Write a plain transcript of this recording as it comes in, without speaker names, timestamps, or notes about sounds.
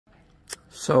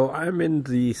So I'm in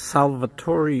the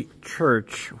Salvatore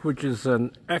church, which is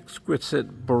an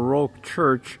exquisite Baroque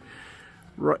church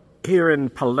right here in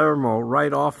Palermo,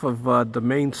 right off of the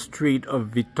main street of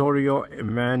Vittorio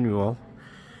Emanuelle.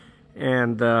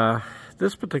 And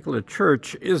this particular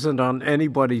church isn't on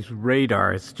anybody's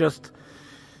radar. It's just,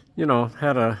 you know,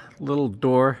 had a little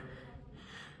door.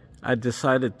 I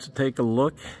decided to take a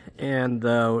look, and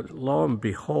lo and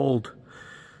behold,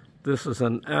 this is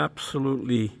an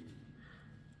absolutely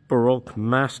Baroque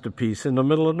masterpiece in the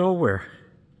middle of nowhere.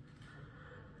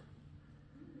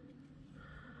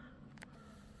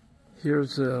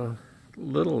 Here's a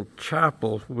little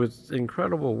chapel with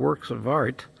incredible works of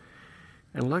art.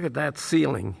 And look at that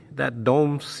ceiling, that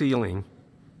dome ceiling.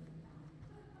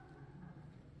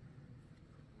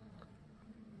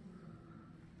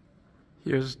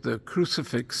 Here's the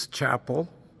crucifix chapel.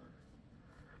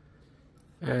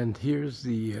 And here's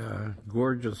the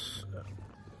gorgeous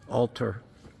altar.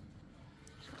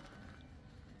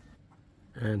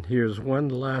 And here's one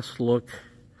last look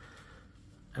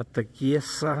at the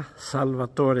Chiesa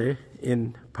Salvatore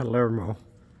in Palermo.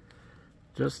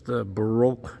 Just a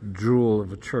Baroque jewel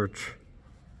of a church.